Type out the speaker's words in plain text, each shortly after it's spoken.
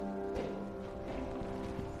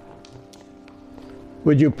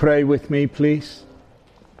Would you pray with me, please?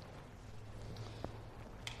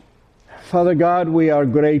 Father God, we are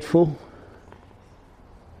grateful.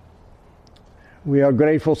 We are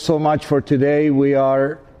grateful so much for today. We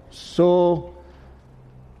are so,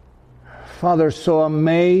 Father, so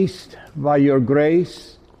amazed by your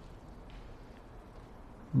grace,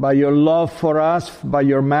 by your love for us, by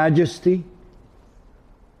your majesty.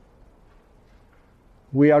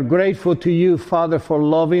 We are grateful to you, Father, for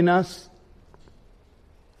loving us,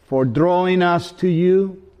 for drawing us to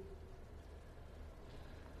you,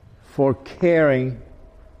 for caring,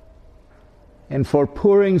 and for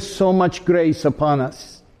pouring so much grace upon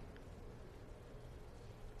us.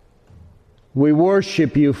 We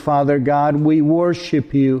worship you, Father God. We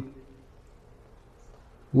worship you.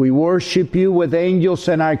 We worship you with angels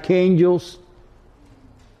and archangels.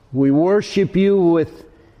 We worship you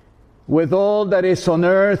with all that is on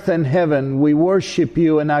earth and heaven. We worship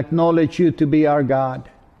you and acknowledge you to be our God.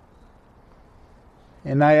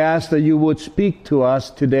 And I ask that you would speak to us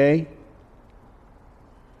today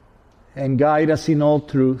and guide us in all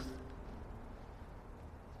truth.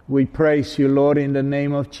 We praise you, Lord, in the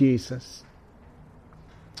name of Jesus.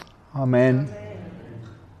 Amen.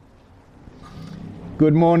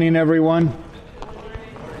 Good morning, everyone.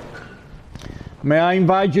 May I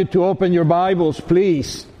invite you to open your Bibles,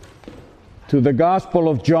 please, to the Gospel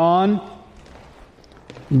of John.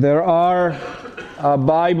 There are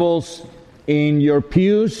Bibles in your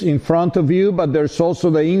pews in front of you, but there's also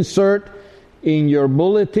the insert in your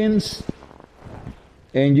bulletins.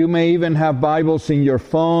 And you may even have Bibles in your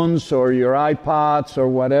phones or your iPods or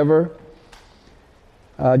whatever,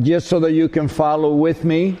 just so that you can follow with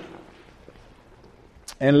me.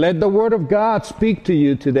 And let the Word of God speak to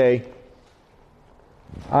you today.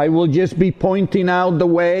 I will just be pointing out the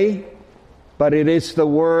way, but it is the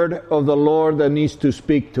Word of the Lord that needs to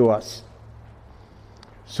speak to us.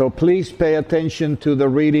 So please pay attention to the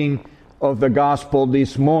reading of the Gospel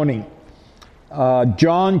this morning.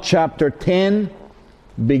 John chapter 10,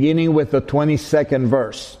 beginning with the 22nd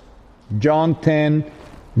verse. John 10,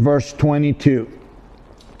 verse 22.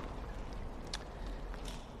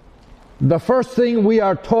 The first thing we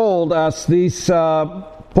are told as this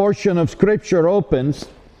portion of Scripture opens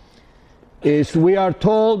is we are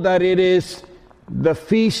told that it is the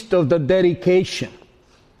Feast of the Dedication.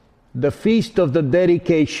 The Feast of the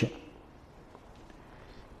Dedication.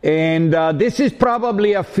 And this is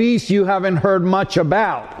probably a feast you haven't heard much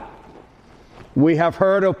about. We have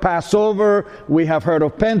heard of Passover, we have heard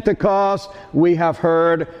of Pentecost, we have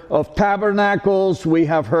heard of Tabernacles, we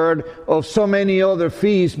have heard of so many other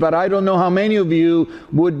feasts, but I don't know how many of you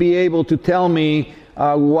would be able to tell me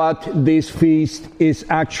what this feast is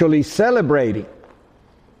actually celebrating.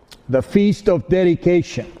 The Feast of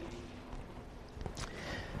Dedication.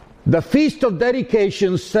 The Feast of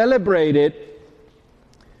Dedication celebrated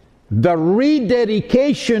the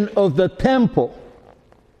rededication of the temple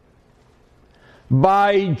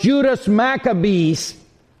by Judas Maccabees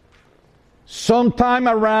sometime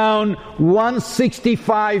around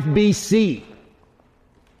 165 BC.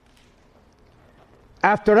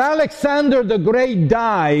 After Alexander the Great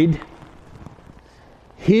died,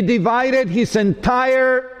 he divided his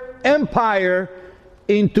entire empire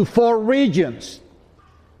into 4 regions.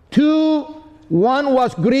 2, one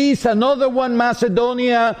was Greece, another one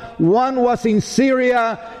Macedonia, one was in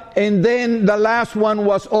Syria, and then the last one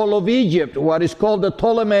was all of Egypt, what is called the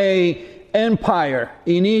Ptolemy Empire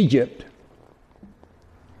in Egypt.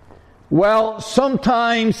 Well,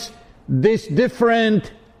 sometimes these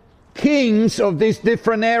different kings of these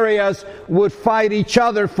different areas would fight each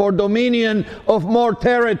other for dominion of more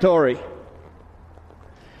territory.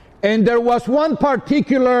 And there was one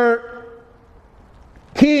particular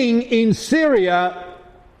king in Syria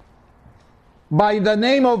by the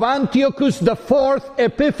name of Antiochus IV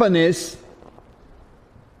Epiphanes,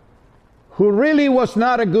 who really was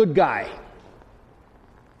not a good guy.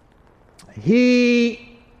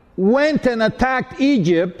 He went and attacked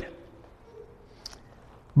Egypt,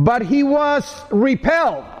 but he was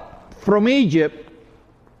repelled from Egypt,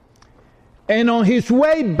 and on his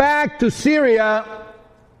way back to Syria,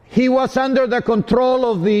 he was under the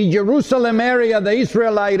control of the Jerusalem area, the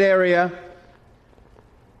Israelite area.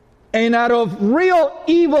 And out of real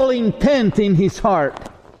evil intent in his heart,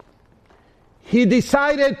 he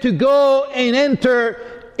decided to go and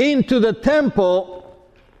enter into the temple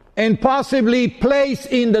and possibly place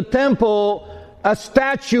in the temple a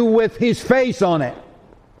statue with his face on it.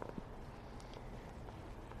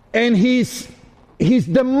 And his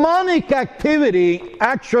demonic activity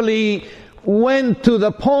actually went to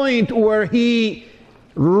the point where he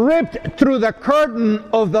ripped through the curtain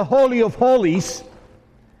of the Holy of Holies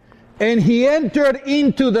And he entered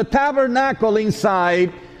into the tabernacle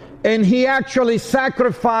inside, and he actually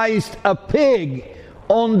sacrificed a pig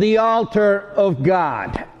on the altar of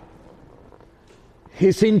God.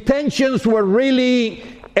 His intentions were really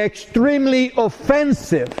extremely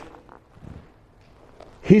offensive.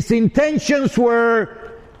 His intentions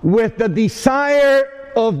were with the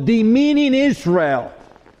desire of demeaning Israel,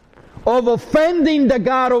 of offending the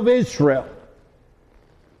God of Israel,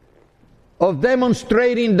 of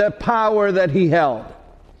demonstrating the power that he held.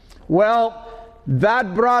 Well,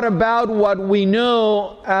 that brought about what we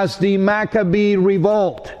know as the Maccabee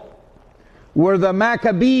revolt, where the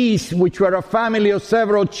Maccabees, which were a family of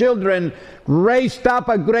several children, raised up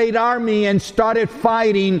a great army and started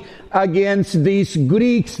fighting against these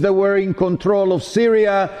Greeks that were in control of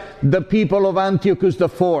Syria, the people of Antiochus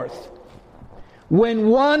IV. When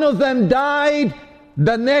one of them died,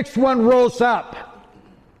 the next one rose up.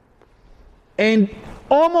 And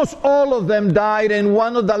almost all of them died, and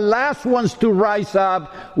one of the last ones to rise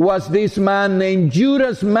up was this man named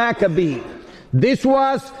Judas Maccabee. This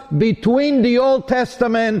was between the Old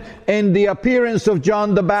Testament and the appearance of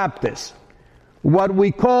John the Baptist, what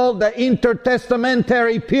we call the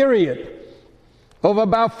intertestamentary period of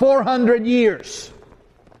about 400 years.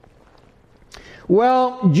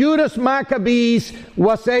 Well, Judas Maccabees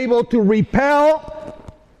was able to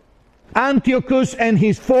repel Antiochus and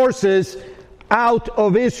his forces out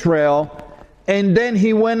of Israel, and then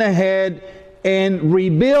he went ahead and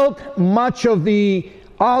rebuilt much of the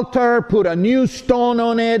altar, put a new stone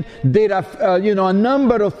on it, did a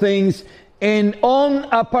number of things, and on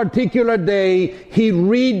a particular day he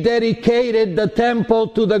rededicated the temple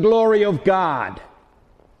to the glory of God.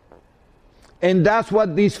 And that's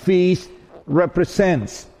what this feast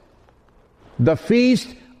represents. The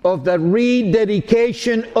feast of the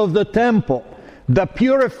rededication of the temple. The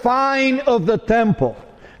purifying of the temple,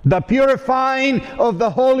 the purifying of the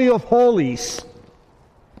Holy of Holies.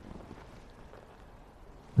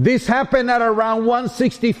 This happened at around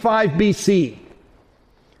 165 BC.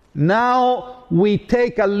 Now we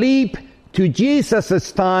take a leap to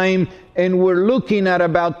Jesus' time, and we're looking at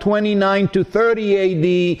about 29 to 30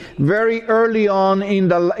 AD, very early on in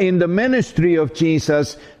the ministry of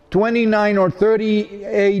Jesus, 29 or 30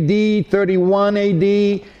 AD, 31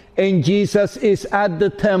 AD, and Jesus is at the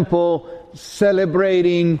temple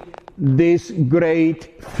celebrating this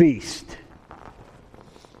great feast.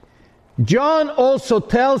 John also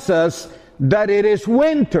tells us that it is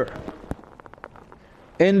winter.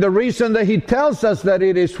 And the reason that he tells us that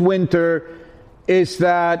it is winter is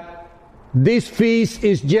that this feast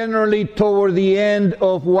is generally toward the end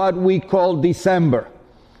of what we call December.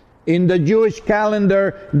 In the Jewish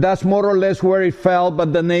calendar, that's more or less where it fell,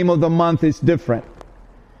 but the name of the month is different.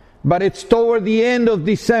 But it's toward the end of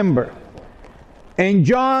December. And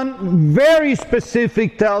John, very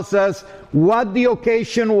specific, tells us what the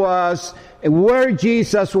occasion was, where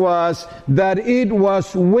Jesus was, that it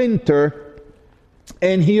was winter.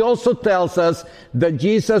 And he also tells us that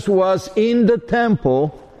Jesus was in the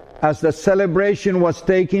temple as the celebration was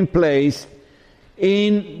taking place,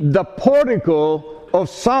 in the portico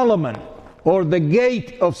of Solomon, or the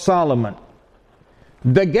gate of Solomon.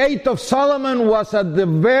 The gate of Solomon was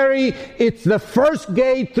it's the first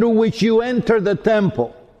gate through which you enter the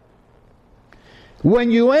temple. When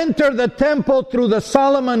you enter the temple through the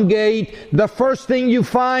Solomon gate, the first thing you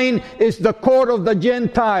find is the court of the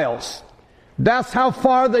Gentiles. That's how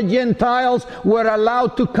far the Gentiles were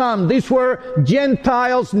allowed to come. These were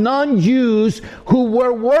Gentiles, non-Jews, who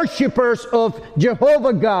were worshippers of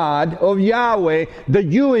Jehovah God, of Yahweh, the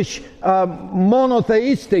Jewish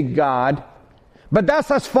monotheistic God. But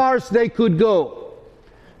that's as far as they could go.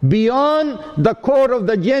 Beyond the court of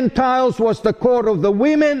the Gentiles was the court of the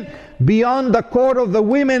women. Beyond the court of the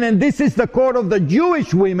women, and this is the court of the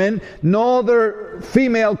Jewish women, no other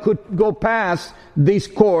female could go past this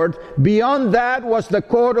court. Beyond that was the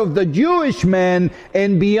court of the Jewish men,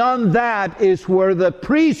 and beyond that is where the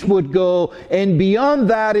priest would go, and beyond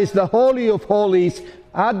that is the Holy of Holies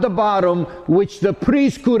at the bottom, which the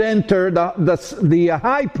priest could enter, the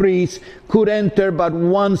high priest could enter but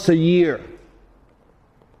once a year.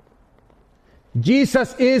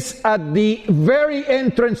 Jesus is at the very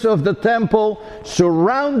entrance of the temple,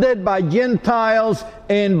 surrounded by Gentiles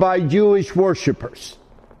and by Jewish worshippers.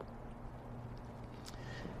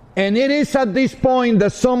 And it is at this point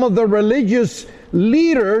that some of the religious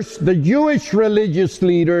leaders, the Jewish religious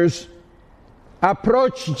leaders,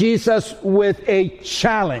 approach Jesus with a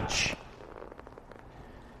challenge.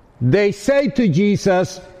 They say to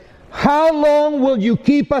Jesus, "How long will you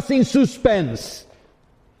keep us in suspense?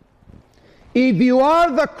 If you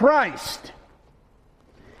are the Christ,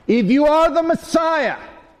 if you are the Messiah,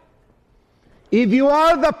 if you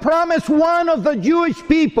are the promised one of the Jewish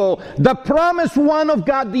people, the promised one of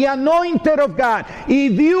God, the anointed of God,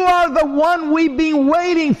 if you are the one we've been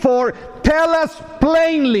waiting for, tell us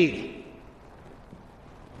plainly.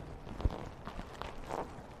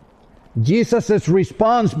 Jesus'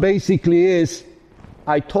 response basically is,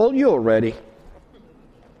 I told you already.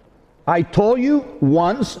 I told you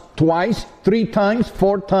once, twice, 3 times,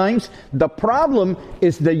 4 times. The problem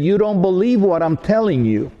is that you don't believe what I'm telling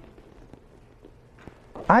you.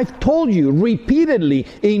 I've told you repeatedly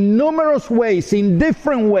in numerous ways, in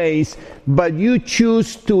different ways, but you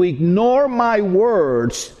choose to ignore my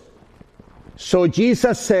words. So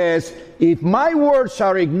Jesus says, if my words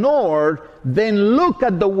are ignored, then look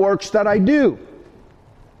at the works that I do.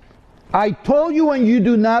 I told you and you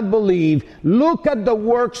do not believe. Look at the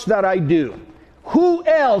works that I do. Who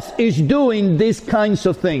else is doing these kinds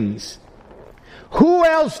of things? Who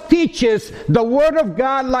else teaches the Word of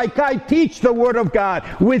God like I teach the Word of God,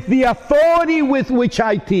 with the authority with which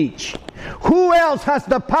I teach? Who else has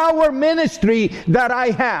the power ministry that I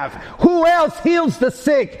have? Who else heals the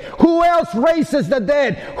sick? Who else raises the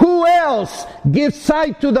dead? Who else gives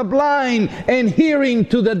sight to the blind and hearing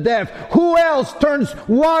to the deaf? Who else turns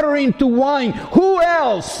water into wine? Who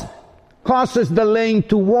else causes the lame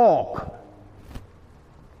to walk?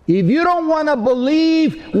 If you don't want to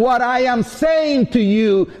believe what I am saying to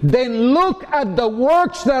you, then look at the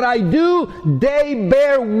works that I do. They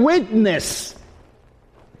bear witness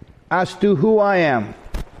as to who I am.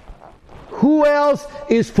 Who else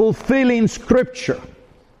is fulfilling Scripture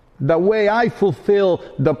the way I fulfill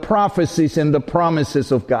the prophecies and the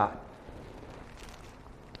promises of God?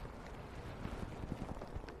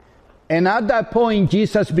 And at that point,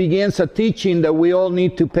 Jesus begins a teaching that we all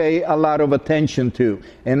need to pay a lot of attention to.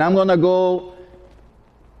 And I'm going to go,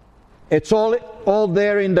 it's all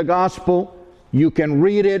there in the gospel. You can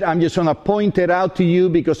read it. I'm just going to point it out to you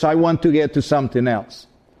because I want to get to something else.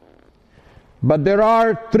 But there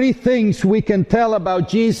are 3 things we can tell about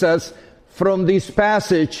Jesus from this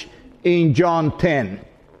passage in John 10.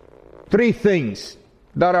 3 things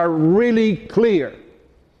that are really clear.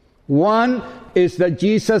 One is that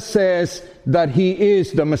Jesus says that He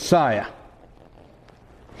is the Messiah.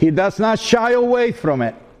 He does not shy away from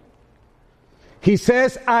it. He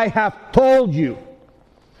says, I have told you.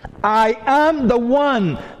 I am the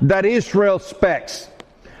one that Israel expects.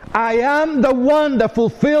 I am the one that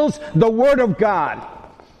fulfills the Word of God.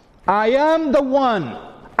 I am the one.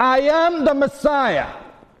 I am the Messiah.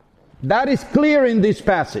 That is clear in this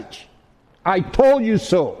passage. I told you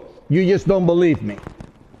so. You just don't believe me.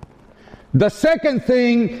 The second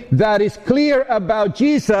thing that is clear about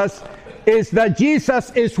Jesus is that Jesus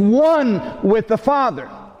is one with the Father.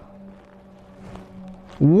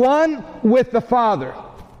 One with the Father.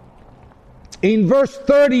 In verse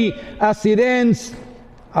 30, as it ends,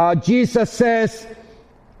 Jesus says,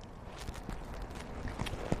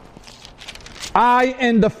 I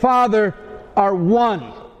and the Father are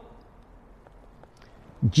one.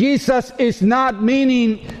 Jesus is not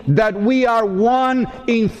meaning that we are one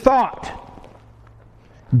in thought.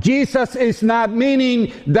 Jesus is not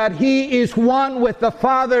meaning that He is one with the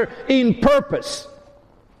Father in purpose.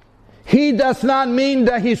 He does not mean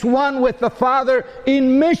that He's one with the Father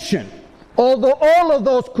in mission, although all of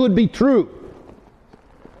those could be true.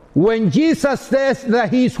 When Jesus says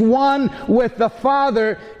that He's one with the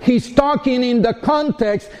Father, He's talking in the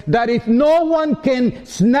context that if no one can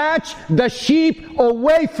snatch the sheep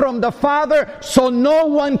away from the Father, so no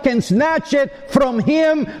one can snatch it from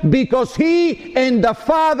Him, because He and the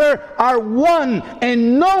Father are one,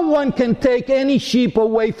 and no one can take any sheep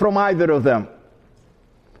away from either of them.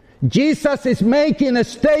 Jesus is making a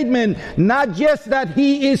statement, not just that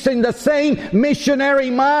He is in the same missionary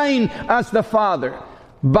mind as the Father,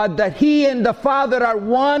 but that He and the Father are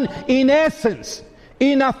one in essence,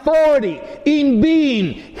 in authority, in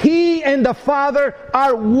being. He and the Father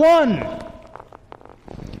are one.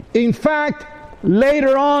 In fact,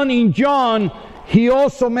 later on in John, He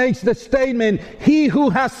also makes the statement, He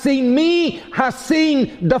who has seen me has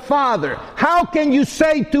seen the Father. How can you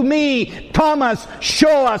say to me, Thomas,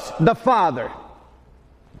 show us the Father?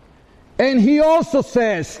 And He also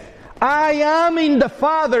says, I am in the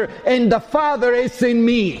Father, and the Father is in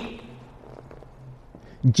me.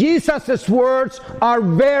 Jesus' words are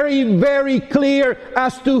very, very clear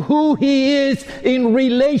as to who He is in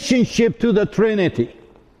relationship to the Trinity.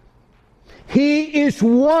 He is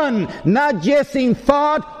one, not just in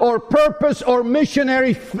thought or purpose or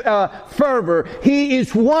missionary fervor. He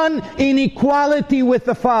is one in equality with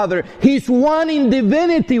the Father. He's one in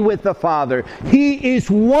divinity with the Father. He is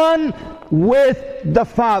one with the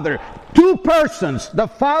Father. Two persons. The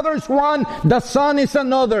Father is one, the Son is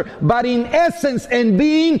another. But in essence and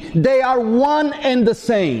being, they are one and the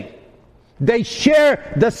same. They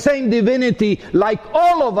share the same divinity, like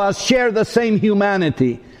all of us share the same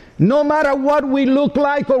humanity. No matter what we look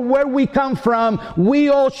like or where we come from, we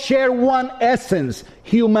all share one essence,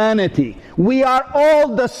 humanity. We are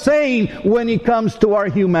all the same when it comes to our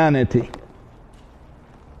humanity.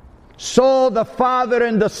 So the Father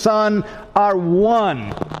and the Son are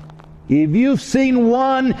one. If you've seen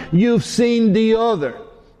one, you've seen the other.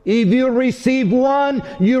 If you receive one,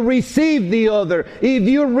 you receive the other. If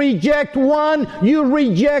you reject one, you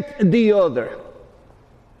reject the other.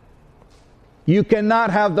 You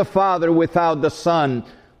cannot have the Father without the Son,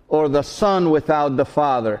 or the Son without the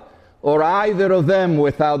Father, or either of them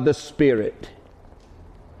without the Spirit.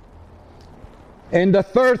 And the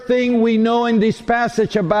third thing we know in this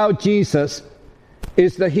passage about Jesus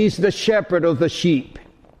is that He's the shepherd of the sheep.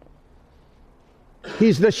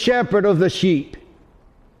 He's the shepherd of the sheep.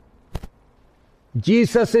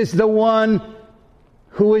 Jesus is the one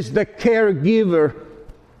who is the caregiver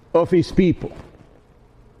of His people.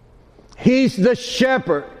 He's the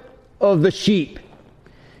shepherd of the sheep.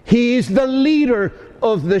 He is the leader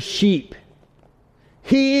of the sheep.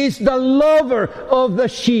 He is the lover of the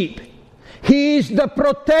sheep. He is the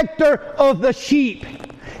protector of the sheep.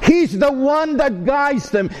 He's the one that guides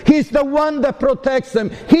them. He's the one that protects them.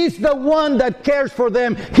 He's the one that cares for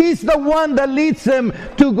them. He's the one that leads them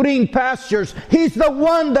to green pastures. He's the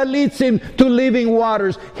one that leads them to living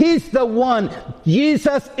waters. He's the one.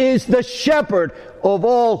 Jesus is the shepherd of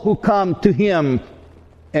all who come to Him,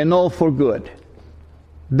 and all for good.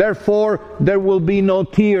 Therefore, there will be no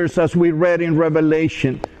tears, as we read in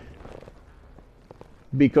Revelation,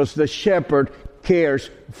 because the shepherd cares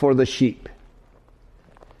for the sheep.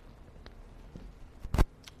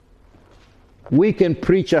 We can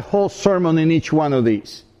preach a whole sermon in each one of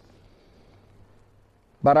these.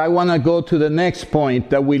 But I want to go to the next point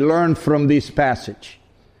that we learn from this passage.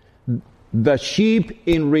 The sheep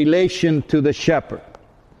in relation to the shepherd.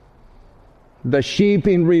 The sheep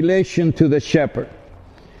in relation to the shepherd.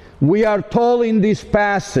 We are told in this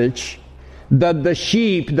passage that the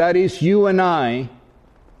sheep, that is you and I,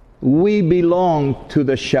 we belong to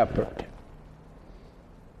the shepherd.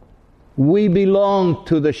 We belong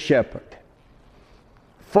to the shepherd.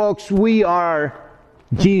 Folks, we are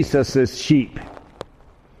Jesus' sheep.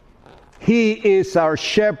 He is our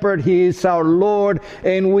shepherd, He is our Lord,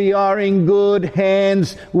 and we are in good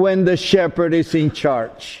hands when the shepherd is in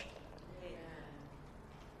charge.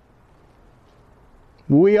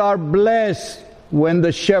 We are blessed when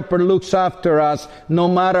the shepherd looks after us, no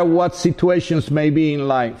matter what situations may be in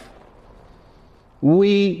life.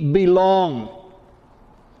 We belong.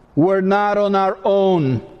 We're not on our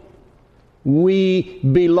own. We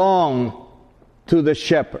belong to the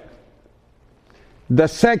shepherd. The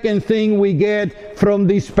second thing we get from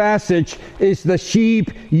this passage is the sheep,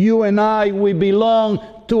 you and I, we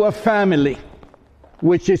belong to a family,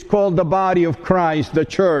 which is called the body of Christ, the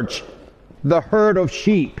church, the herd of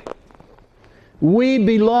sheep. We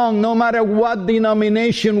belong, no matter what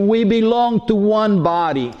denomination, we belong to one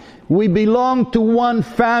body. We belong to one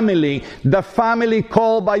family, the family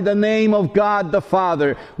called by the name of God the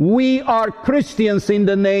Father. We are Christians in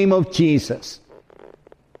the name of Jesus.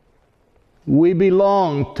 We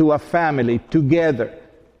belong to a family together.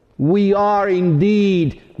 We are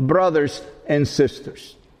indeed brothers and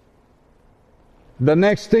sisters. The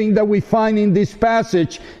next thing that we find in this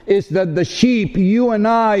passage is that the sheep, you and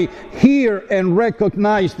I, hear and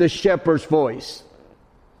recognize the shepherd's voice.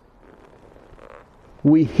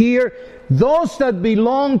 We hear, those that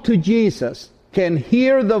belong to Jesus can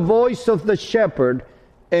hear the voice of the shepherd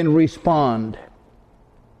and respond.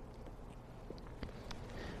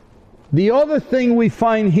 The other thing we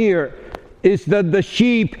find here is that the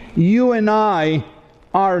sheep, you and I,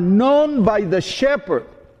 are known by the shepherd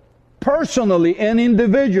personally and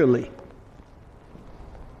individually.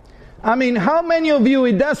 I mean, how many of you,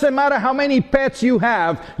 it doesn't matter how many pets you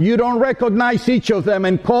have, you don't recognize each of them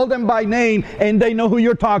and call them by name and they know who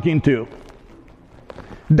you're talking to?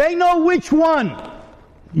 They know which one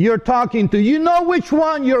you're talking to. You know which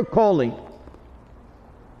one you're calling.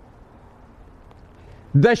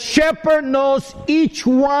 The shepherd knows each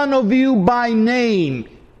one of you by name.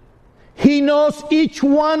 He knows each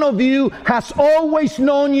one of you, has always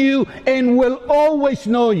known you, and will always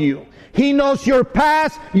know you. He knows your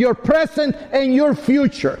past, your present, and your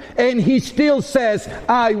future. And He still says,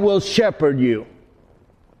 I will shepherd you.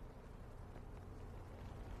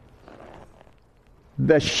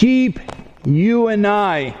 The sheep, you and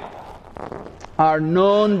I, are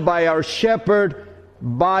known by our shepherd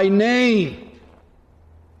by name.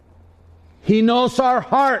 He knows our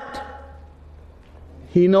heart.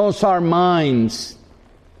 He knows our minds.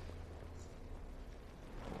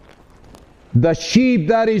 The sheep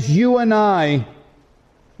that is you and I,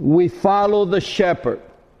 we follow the shepherd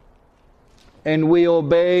and we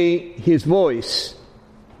obey his voice.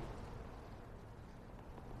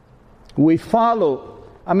 We follow.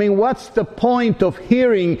 I mean, what's the point of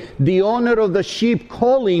hearing the owner of the sheep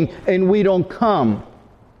calling and we don't come?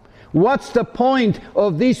 What's the point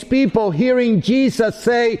of these people hearing Jesus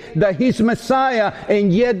say that he's Messiah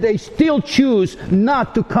and yet they still choose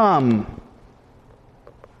not to come?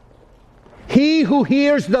 He who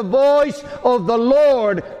hears the voice of the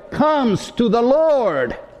Lord comes to the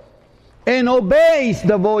Lord and obeys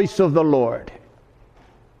the voice of the Lord.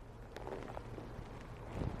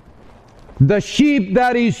 The sheep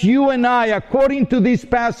that is you and I, according to this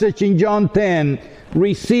passage in John 10,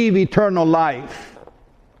 receive eternal life.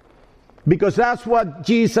 Because that's what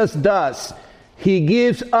Jesus does. He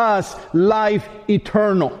gives us life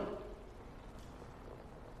eternal.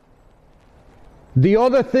 The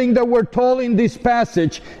other thing that we're told in this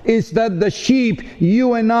passage is that the sheep,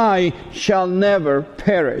 you and I, shall never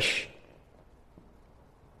perish.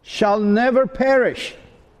 Shall never perish.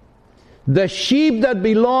 The sheep that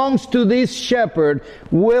belongs to this shepherd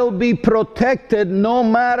will be protected no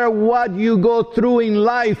matter what you go through in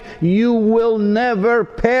life. You will never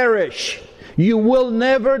perish. You will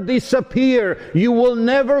never disappear. You will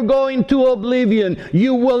never go into oblivion.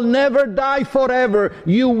 You will never die forever.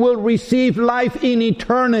 You will receive life in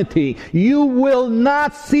eternity. You will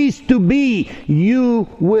not cease to be. You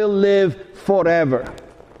will live forever.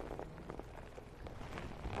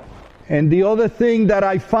 And the other thing that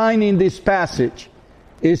I find in this passage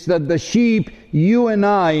is that the sheep, you and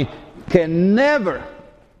I, can never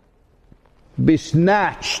be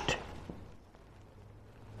snatched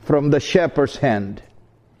from the shepherd's hand.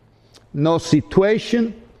 No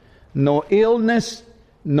situation, no illness,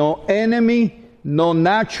 no enemy, no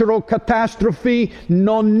natural catastrophe,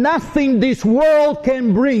 no nothing this world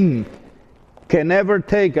can bring can ever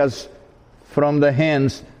take us from the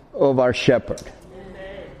hands of our shepherd.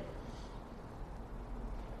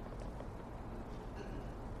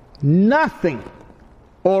 Nothing,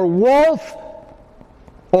 or wolf,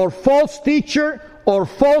 or false teacher, or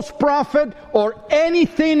false prophet, or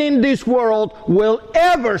anything in this world will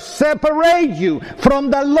ever separate you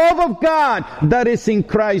from the love of God that is in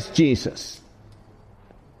Christ Jesus.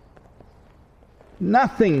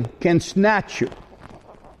 Nothing can snatch you,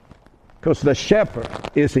 because the shepherd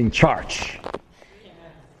is in charge.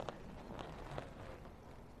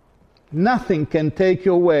 Nothing can take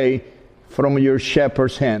you away from your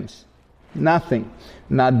shepherd's hands. Nothing.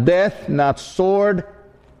 Not death, not sword,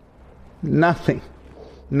 nothing.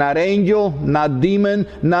 Not angel, not demon,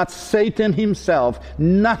 not Satan himself.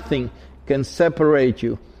 Nothing can separate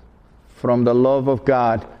you from the love of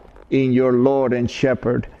God in your Lord and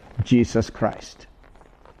Shepherd, Jesus Christ.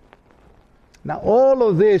 Now, all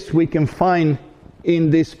of this we can find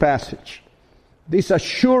in this passage. This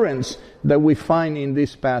assurance that we find in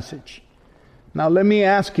this passage. Now, let me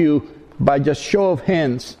ask you, by just show of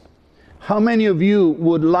hands, how many of you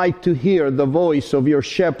would like to hear the voice of your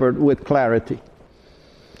shepherd with clarity?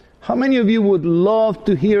 How many of you would love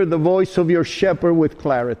to hear the voice of your shepherd with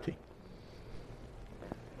clarity?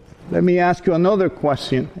 Let me ask you another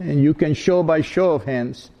question, and you can show by show of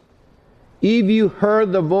hands. If you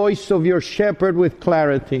heard the voice of your shepherd with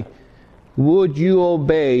clarity, would you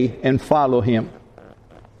obey and follow him?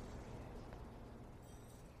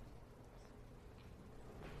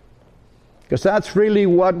 Because that's really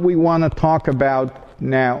what we want to talk about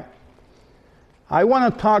now. I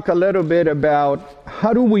want to talk a little bit about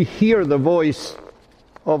how do we hear the voice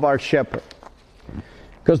of our shepherd.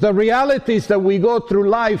 Because the reality is that we go through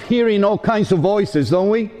life hearing all kinds of voices, don't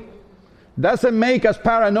we? Doesn't make us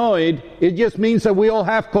paranoid. It just means that we all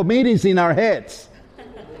have committees in our heads.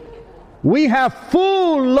 We have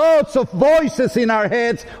full loads of voices in our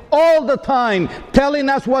heads all the time telling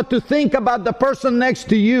us what to think about the person next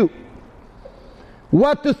to you.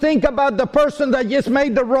 What to think about the person that just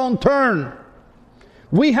made the wrong turn.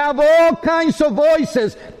 We have all kinds of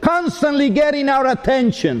voices constantly getting our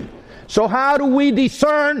attention. So how do we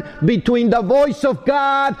discern between the voice of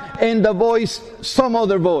God and the voice, some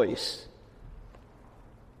other voice?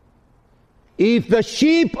 If the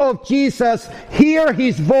sheep of Jesus hear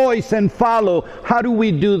his voice and follow, how do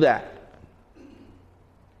we do that?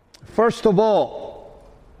 First of all,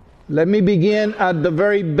 let me begin at the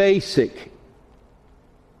very basic.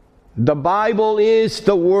 The Bible is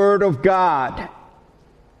the Word of God.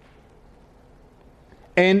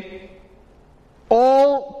 And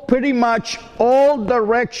pretty much all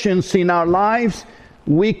directions in our lives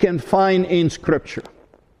we can find in Scripture.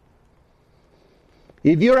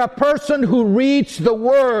 If you're a person who reads the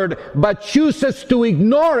Word but chooses to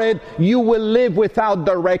ignore it, you will live without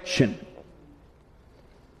direction.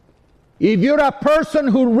 If you're a person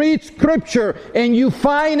who reads Scripture and you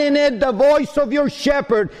find in it the voice of your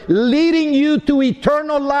shepherd leading you to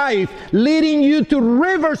eternal life, leading you to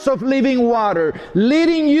rivers of living water,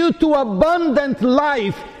 leading you to abundant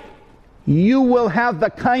life, you will have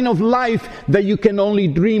the kind of life that you can only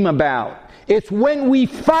dream about. It's when we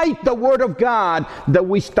fight the Word of God that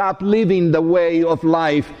we stop living the way of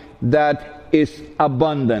life that is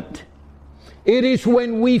abundant. It is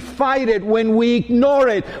when we fight it, when we ignore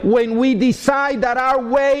it, when we decide that our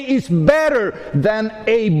way is better than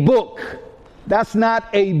a book. That's not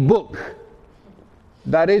a book.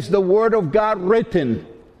 That is the Word of God written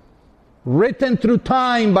through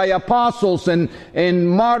time by apostles and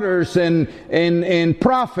martyrs and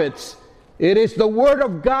prophets. It is the Word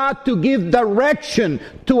of God to give direction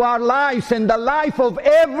to our lives and the life of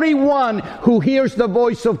everyone who hears the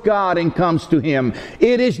voice of God and comes to Him.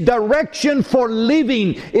 It is direction for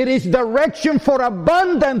living. It is direction for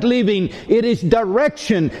abundant living. It is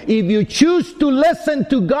direction. If you choose to listen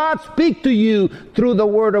to God speak to you through the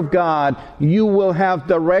Word of God, you will have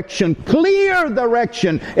direction, clear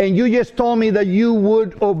direction. And you just told me that you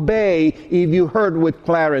would obey if you heard with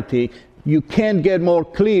clarity. You can't get more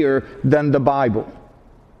clear than the Bible.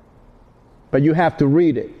 But you have to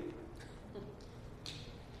read it.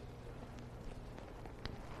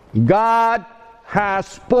 God has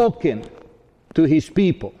spoken to His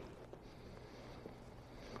people.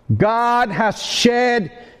 God has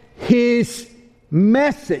shared His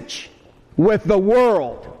message with the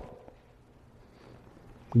world.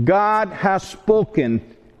 God has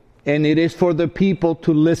spoken, and it is for the people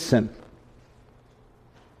to listen.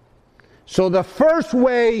 So the first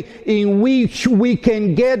way in which we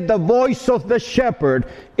can get the voice of the shepherd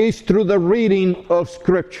is through the reading of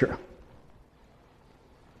Scripture.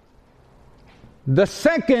 The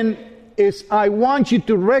second is, I want you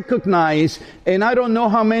to recognize, and I don't know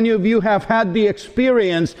how many of you have had the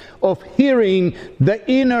experience of hearing the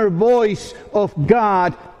inner voice of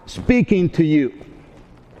God speaking to you.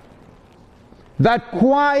 That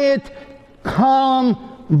quiet,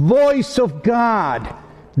 calm voice of God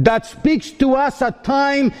that speaks to us at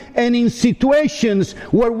times and in situations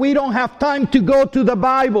where we don't have time to go to the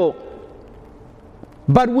Bible.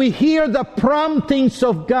 But we hear the promptings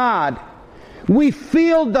of God. We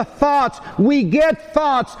feel the thoughts. We get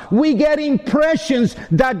thoughts. We get impressions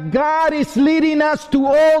that God is leading us to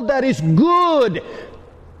all that is good.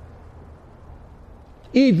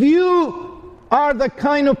 If you are the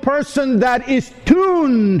kind of person that is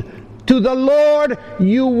tuned to the Lord,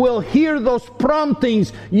 you will hear those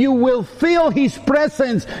promptings. You will feel His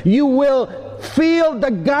presence. You will feel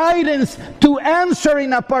the guidance to answer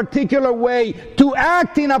in a particular way, to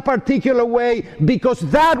act in a particular way, because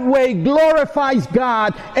that way glorifies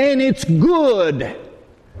God and it's good.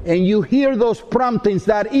 And you hear those promptings,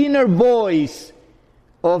 that inner voice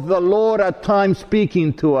of the Lord at times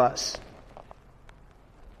speaking to us.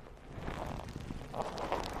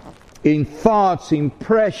 In thoughts,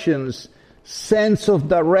 impressions, sense of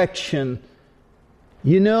direction.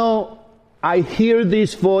 You know, I hear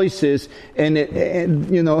these voices and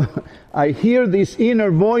I hear this inner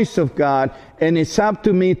voice of God, and it's up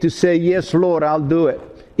to me to say, yes, Lord, I'll do it.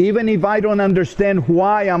 Even if I don't understand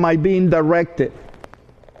why am I being directed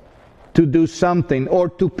to do something or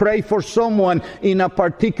to pray for someone in a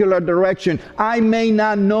particular direction. I may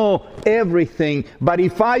not know everything, but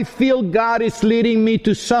if I feel God is leading me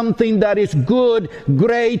to something that is good,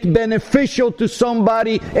 great, beneficial to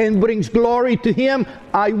somebody and brings glory to Him,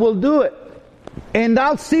 I will do it. And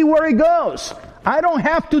I'll see where it goes. I don't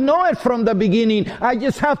have to know it from the beginning. I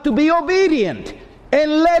just have to be obedient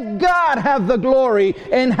and let God have the glory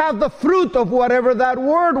and have the fruit of whatever that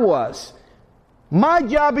word was. My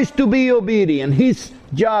job is to be obedient. His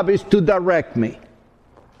job is to direct me.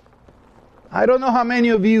 I don't know how many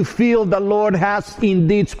of you feel the Lord has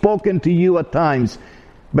indeed spoken to you at times.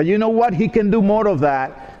 But you know what? He can do more of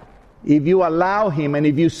that if you allow Him and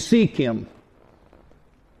if you seek Him.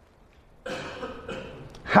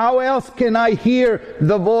 How else can I hear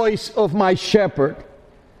the voice of my shepherd?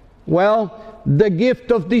 Well, the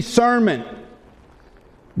gift of discernment.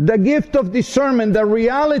 The gift of discernment, the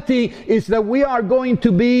reality is that we are going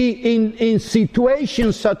to be in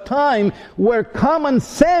situations at time where common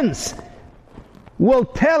sense will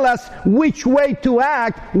tell us which way to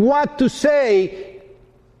act, what to say,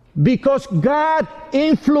 Because God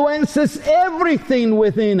influences everything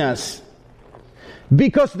within us.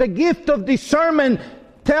 Because the gift of discernment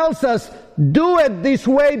tells us, do it this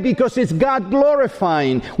way because it's God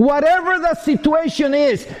glorifying. Whatever the situation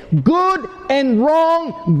is, good and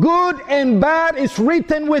wrong, good and bad is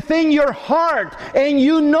written within your heart. And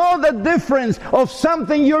you know the difference of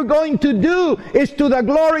something you're going to do is to the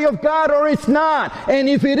glory of God or it's not. And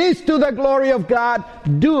if it is to the glory of God,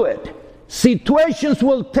 do it. Situations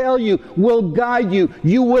will tell you, will guide you.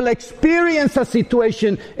 You will experience a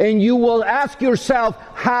situation and you will ask yourself,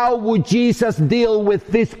 how would Jesus deal with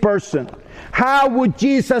this person? How would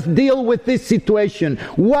Jesus deal with this situation?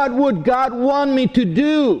 What would God want me to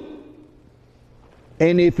do?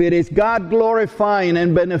 And if it is God glorifying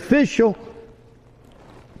and beneficial,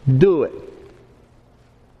 do it.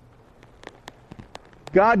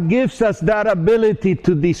 God gives us that ability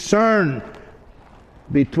to discern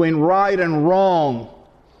between right and wrong,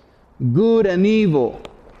 good and evil,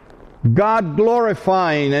 God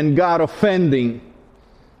glorifying and God offending.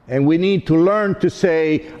 And we need to learn to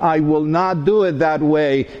say, I will not do it that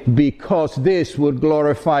way because this would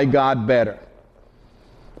glorify God better.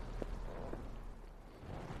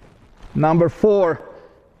 Number 4,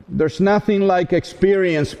 there's nothing like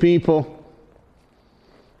experience, people.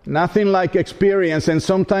 Nothing like experience, and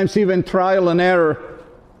sometimes even trial and error.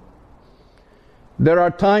 There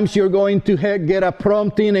are times you're going to get a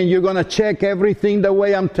prompting and you're going to check everything the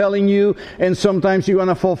way I'm telling you, and sometimes you're going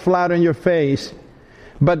to fall flat on your face.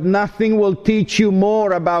 But nothing will teach you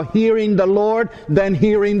more about hearing the Lord than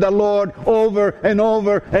hearing the Lord over and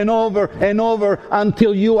over and over and over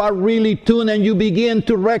until you are really tuned and you begin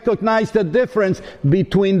to recognize the difference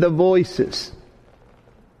between the voices.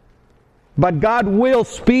 But God will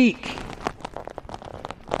speak.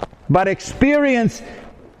 But experience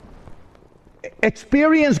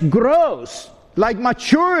grows like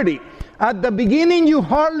maturity. At the beginning you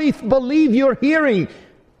hardly believe you're hearing.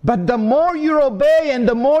 But the more you obey and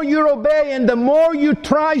the more you obey and the more you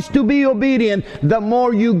try to be obedient, the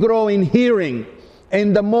more you grow in hearing.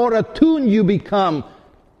 And the more attuned you become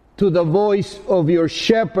to the voice of your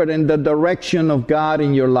shepherd and the direction of God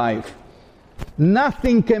in your life.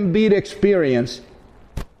 Nothing can beat experience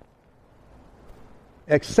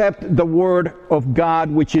except the Word of God,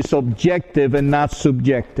 which is objective and not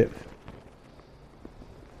subjective.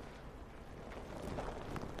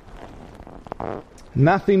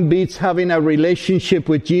 Nothing beats having a relationship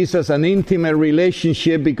with Jesus, an intimate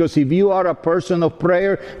relationship, because if you are a person of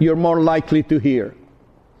prayer, you're more likely to hear.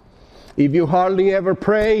 If you hardly ever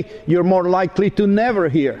pray, you're more likely to never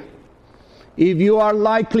hear. If you are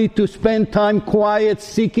likely to spend time quiet,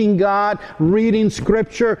 seeking God, reading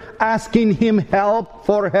Scripture, asking Him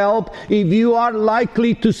for help, if you are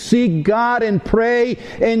likely to seek God and pray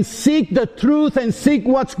and seek the truth and seek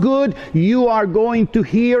what's good, you are going to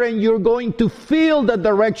hear and you're going to feel the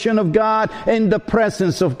direction of God and the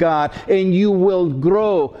presence of God. And you will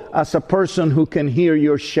grow as a person who can hear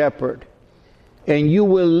your shepherd. And you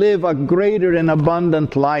will live a greater and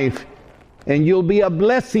abundant life. And you'll be a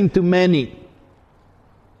blessing to many.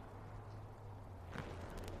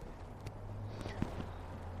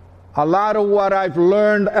 A lot of what I've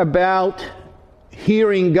learned about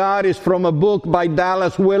hearing God is from a book by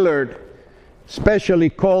Dallas Willard, especially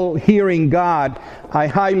called Hearing God. I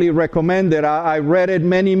highly recommend it. I read it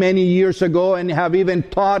many, many years ago and have even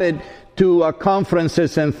taught it to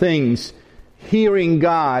conferences and things. Hearing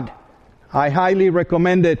God. I highly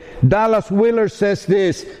recommend it. Dallas Willard says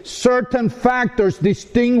this: certain factors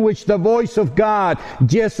distinguish the voice of God,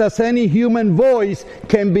 just as any human voice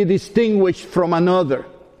can be distinguished from another.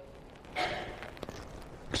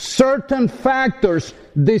 Certain factors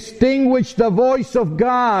distinguish the voice of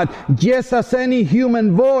God, just as any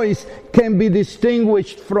human voice can be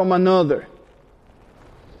distinguished from another.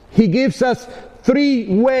 He gives us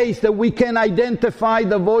 3 ways that we can identify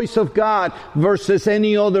the voice of God versus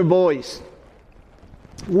any other voice.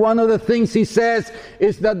 One of the things he says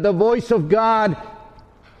is that the voice of God,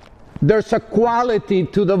 there's a quality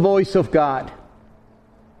to the voice of God.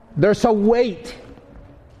 There's a weight.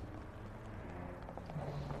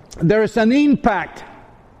 There is an impact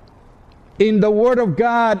in the Word of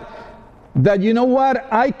God that, you know what,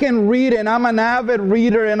 I can read, and I'm an avid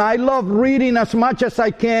reader and I love reading as much as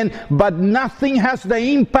I can, but nothing has the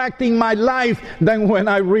impact in my life than when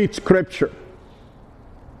I read Scripture.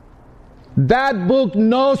 That book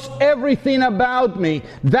knows everything about me.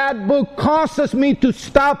 That book causes me to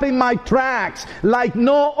stop in my tracks like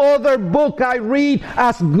no other book I read,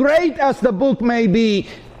 as great as the book may be.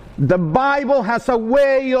 The Bible has a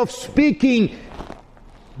way of speaking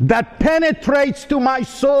that penetrates to my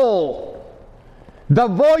soul, The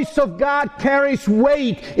voice of God carries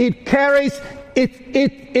weight. It's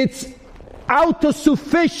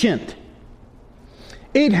autosufficient.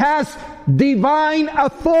 It has divine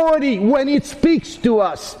authority when it speaks to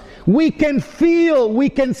us. We can feel, we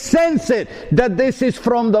can sense it, that this is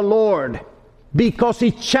from the Lord, because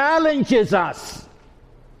it challenges us.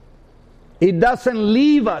 It doesn't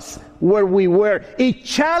leave us where we were. It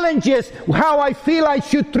challenges how I feel I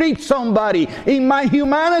should treat somebody. In my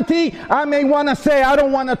humanity, I may want to say, I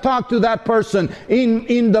don't want to talk to that person.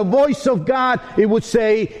 In the voice of God, it would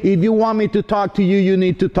say, if you want me to talk to you, you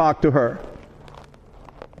need to talk to her.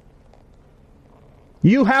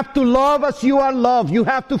 You have to love as you are loved. You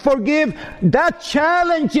have to forgive. That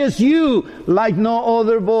challenges you like no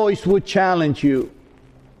other voice would challenge you.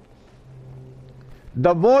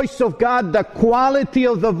 The voice of God, the quality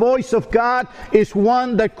of the voice of God is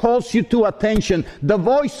one that calls you to attention. The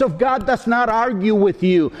voice of God does not argue with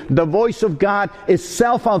you. The voice of God is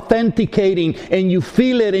self-authenticating, and you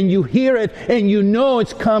feel it and you hear it and you know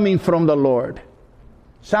it's coming from the Lord.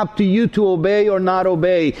 It's up to you to obey or not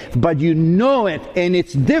obey, but you know it, and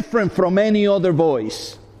it's different from any other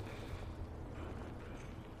voice.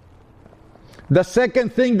 The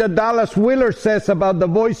second thing that Dallas Willard says about the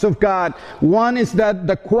voice of God, one is that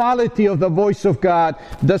the quality of the voice of God.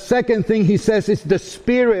 The second thing he says is the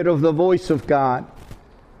spirit of the voice of God.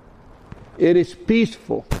 It is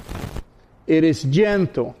peaceful. It is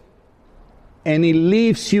gentle. And it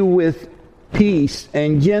leaves you with peace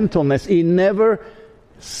and gentleness. It never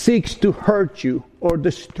seeks to hurt you or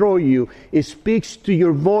destroy you. It speaks to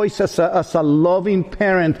your voice as a loving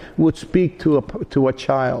parent would speak to a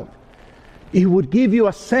child. It would give you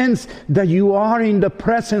a sense that you are in the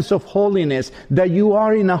presence of holiness, that you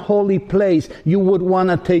are in a holy place. You would want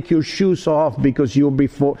to take your shoes off because you're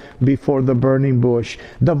before the burning bush.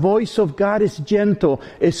 The voice of God is gentle,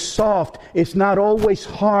 is soft, it's not always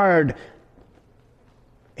hard.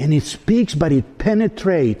 And it speaks, but it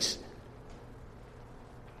penetrates.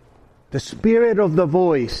 The spirit of the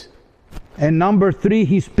voice. And number 3,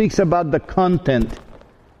 he speaks about the content.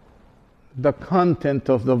 The content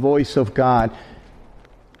of the voice of God.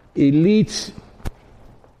 It leads,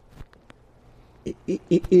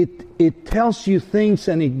 it tells you things,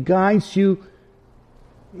 and it guides you.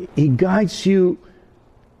 It guides you.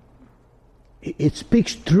 It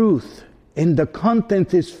speaks truth, and the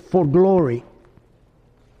content is for glory.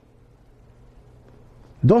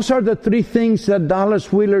 Those are the 3 things that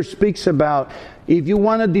Dallas Willard speaks about. If you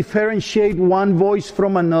want to differentiate one voice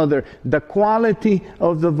from another, the quality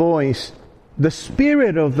of the voice, the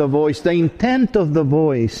spirit of the voice, the intent of the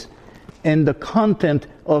voice, and the content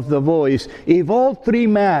of the voice. If all 3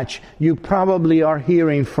 match, you probably are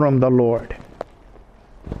hearing from the Lord.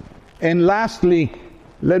 And lastly,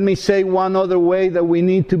 let me say one other way that we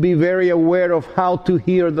need to be very aware of how to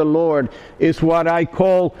hear the Lord is what I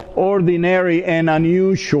call ordinary and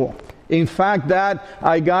unusual. In fact, that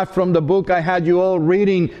I got from the book I had you all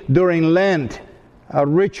reading during Lent,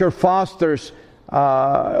 Richard Foster's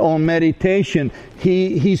on meditation.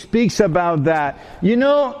 He speaks about that. You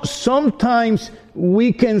know, sometimes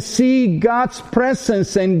we can see God's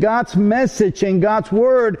presence and God's message and God's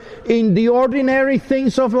word in the ordinary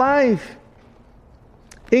things of life.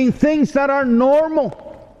 In things that are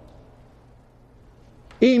normal.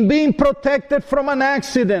 In being protected from an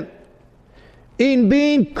accident. In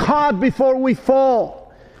being caught before we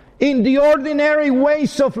fall. In the ordinary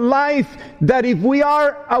ways of life, that if we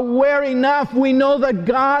are aware enough, we know that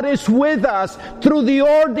God is with us through the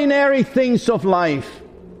ordinary things of life.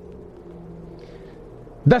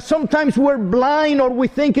 That sometimes we're blind or we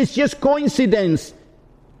think it's just coincidence.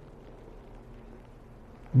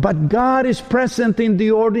 But God is present in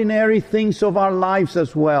the ordinary things of our lives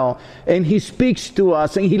as well. And He speaks to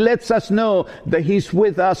us and He lets us know that He's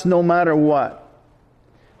with us no matter what.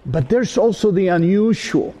 But there's also the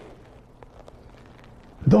unusual.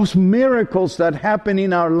 Those miracles that happen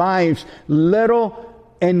in our lives, little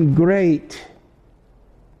and great.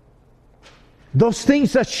 Those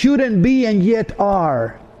things that shouldn't be and yet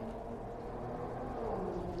are.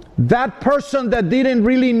 That person that didn't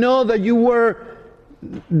really know that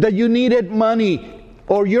you needed money,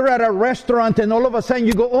 or you're at a restaurant and all of a sudden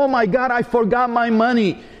you go, oh my God, I forgot my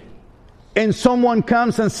money. And someone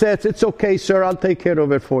comes and says, it's okay, sir, I'll take care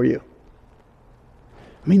of it for you.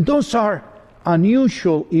 I mean, those are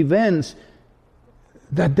unusual events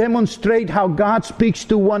that demonstrate how God speaks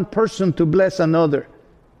to one person to bless another.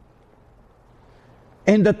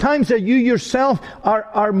 And the times that you yourself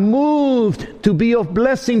are moved to be of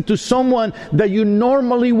blessing to someone that you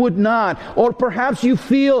normally would not. Or perhaps you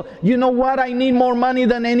feel, you know what, I need more money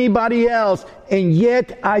than anybody else. And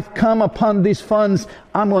yet I've come upon these funds.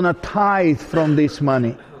 I'm going to tithe from this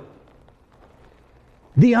money.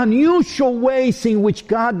 The unusual ways in which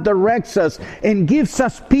God directs us and gives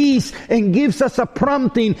us peace and gives us a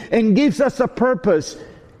prompting and gives us a purpose.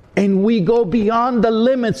 And we go beyond the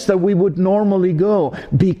limits that we would normally go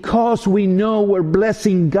because we know we're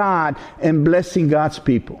blessing God and blessing God's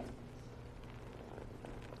people.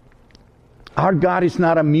 Our God is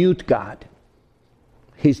not a mute God.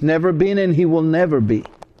 He's never been and He will never be.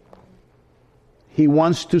 He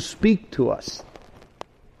wants to speak to us.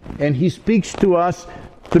 And He speaks to us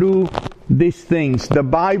through these things. The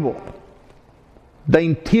Bible, the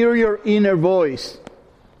interior inner voice,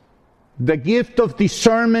 the gift of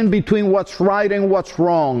discernment between what's right and what's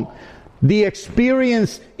wrong, the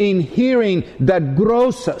experience in hearing that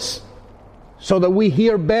grows us so that we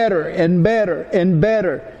hear better and better and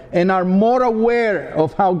better and are more aware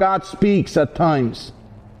of how God speaks at times.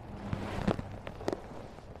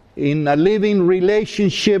 In a living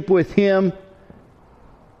relationship with Him,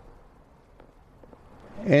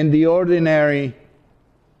 and the ordinary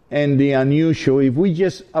and the unusual, if we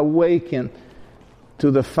just awaken to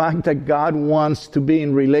the fact that God wants to be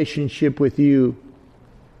in relationship with you,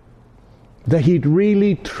 that He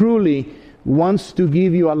really, truly wants to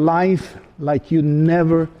give you a life like you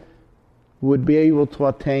never would be able to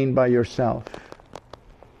attain by yourself.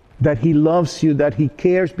 That He loves you, that He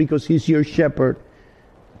cares because He's your shepherd.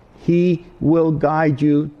 He will guide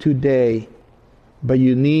you today, but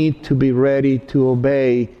you need to be ready to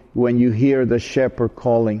obey when you hear the shepherd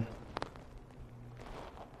calling.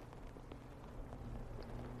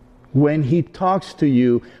 When He talks to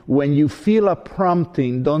you, when you feel a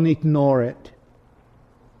prompting, don't ignore it.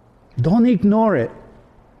 Don't ignore it.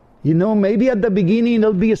 You know, maybe at the beginning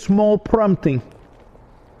it'll be a small prompting.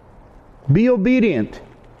 Be obedient.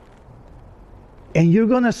 And you're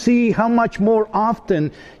going to see how much more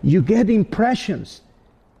often you get impressions.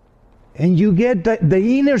 And you get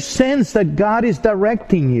the inner sense that God is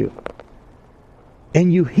directing you.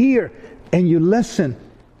 And you hear and you listen.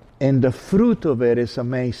 And the fruit of it is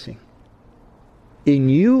amazing. In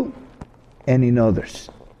you and in others.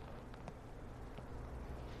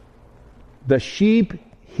 The sheep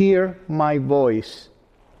hear my voice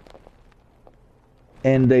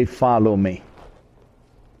and they follow me.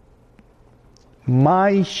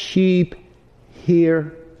 My sheep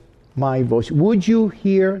hear my voice. Would you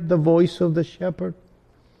hear the voice of the shepherd?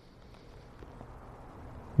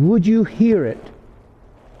 Would you hear it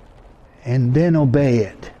and then obey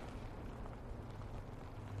it?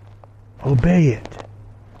 Obey it.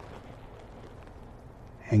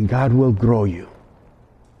 And God will grow you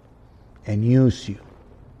and use you.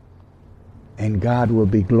 And God will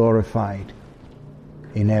be glorified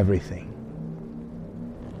in everything.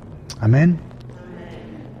 Amen?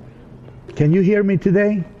 Can you hear me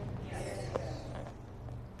today?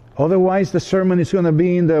 Otherwise, the sermon is going to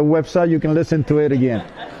be in the website. You can listen to it again.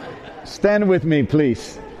 Stand with me,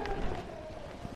 please.